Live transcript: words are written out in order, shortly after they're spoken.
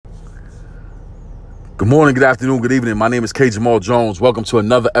Good morning, good afternoon, good evening. My name is K. Jamal Jones. Welcome to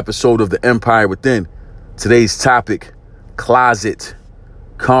another episode of The Empire Within. Today's topic, closet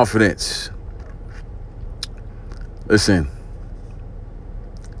confidence. Listen,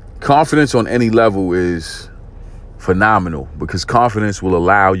 confidence on any level is phenomenal because confidence will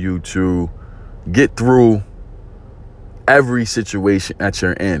allow you to get through every situation that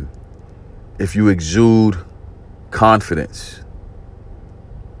you're in if you exude confidence.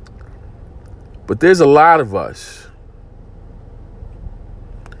 But there's a lot of us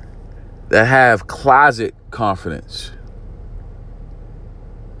that have closet confidence,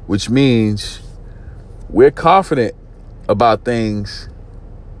 which means we're confident about things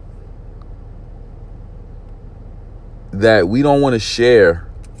that we don't want to share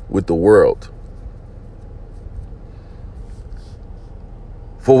with the world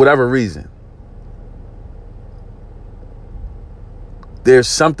for whatever reason. There's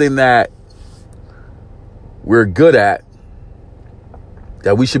something that we're good at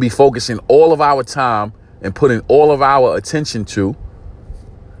that we should be focusing all of our time and putting all of our attention to.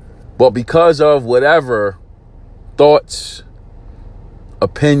 But because of whatever thoughts,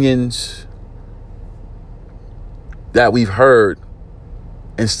 opinions that we've heard,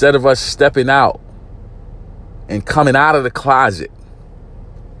 instead of us stepping out and coming out of the closet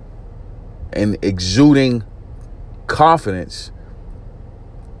and exuding confidence,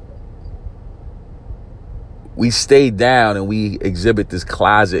 we stay down and we exhibit this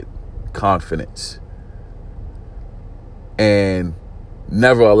closet confidence and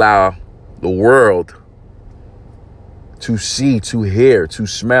never allow the world to see, to hear, to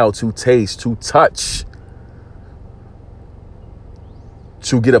smell, to taste, to touch,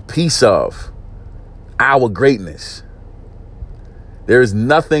 to get a piece of our greatness. There is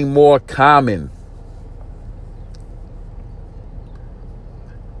nothing more common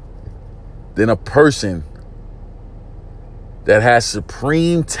than a person that has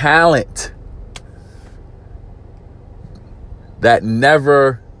supreme talent that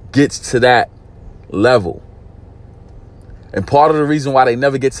never gets to that level. And part of the reason why they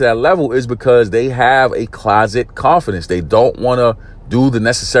never get to that level is because they have a closet confidence. They don't want to do the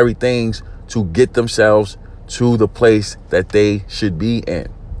necessary things to get themselves to the place that they should be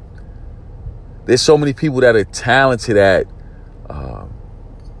in. There's so many people that are talented at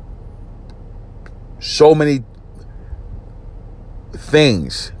so many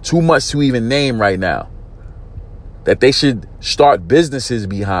things, too much to even name right now, that they should start businesses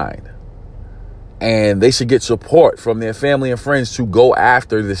behind, and they should get support from their family and friends to go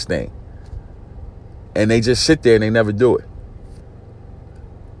after this thing, and they just sit there and they never do it.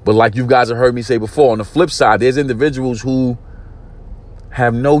 But like you guys have heard me say before, on the flip side, there's individuals who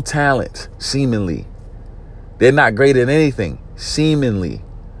have no talent, seemingly. They're not great at anything, seemingly.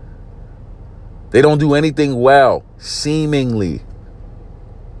 They don't do anything well, seemingly.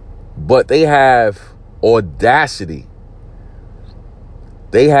 But they have audacity.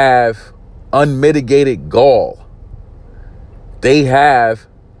 They have unmitigated gall. They have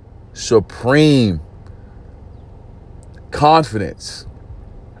supreme confidence.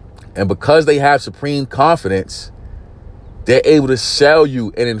 And because they have supreme confidence, they're able to sell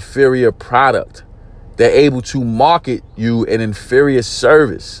you an inferior product. They're able to market you an inferior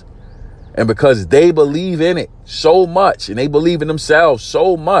service. And because they believe in it so much and they believe in themselves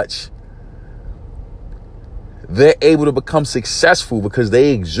so much, they're able to become successful because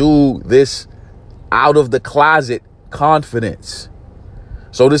they exude this out of the closet confidence.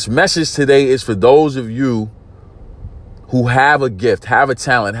 So this message today is for those of you who have a gift, have a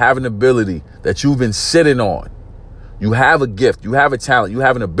talent, have an ability that you've been sitting on. You have a gift, you have a talent, you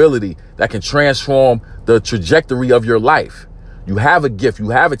have an ability that can transform the trajectory of your life. You have a gift, you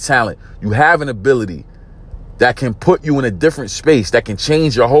have a talent, you have an ability that can put you in a different space, that can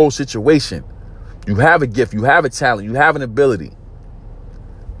change your whole situation. You have a gift, you have a talent, you have an ability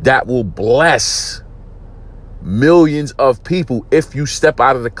that will bless millions of people if you step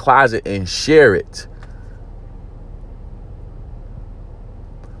out of the closet and share it.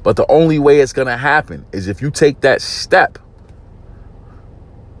 But the only way it's going to happen is if you take that step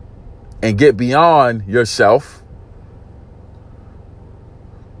and get beyond yourself,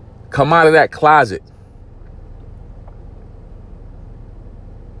 come out of that closet,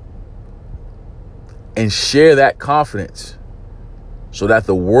 and share that confidence so that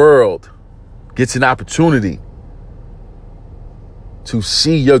the world gets an opportunity to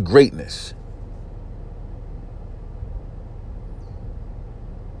see your greatness.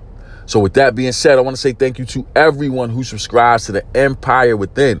 So with that being said, I want to say thank you to everyone who subscribes to the Empire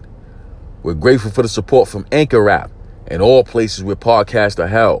Within. We're grateful for the support from Anchor App and all places where podcasts are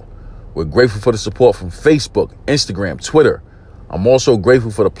held. We're grateful for the support from Facebook, Instagram, Twitter. I'm also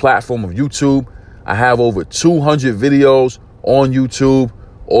grateful for the platform of YouTube. I have over 200 videos on YouTube.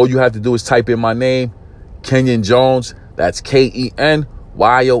 All you have to do is type in my name, Kenyon Jones. That's Kenyon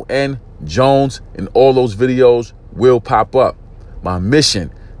Jones, and all those videos will pop up. My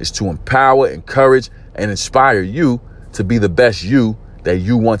mission is to empower, encourage, and inspire you to be the best you that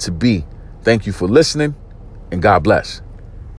you want to be. Thank you for listening, and God bless.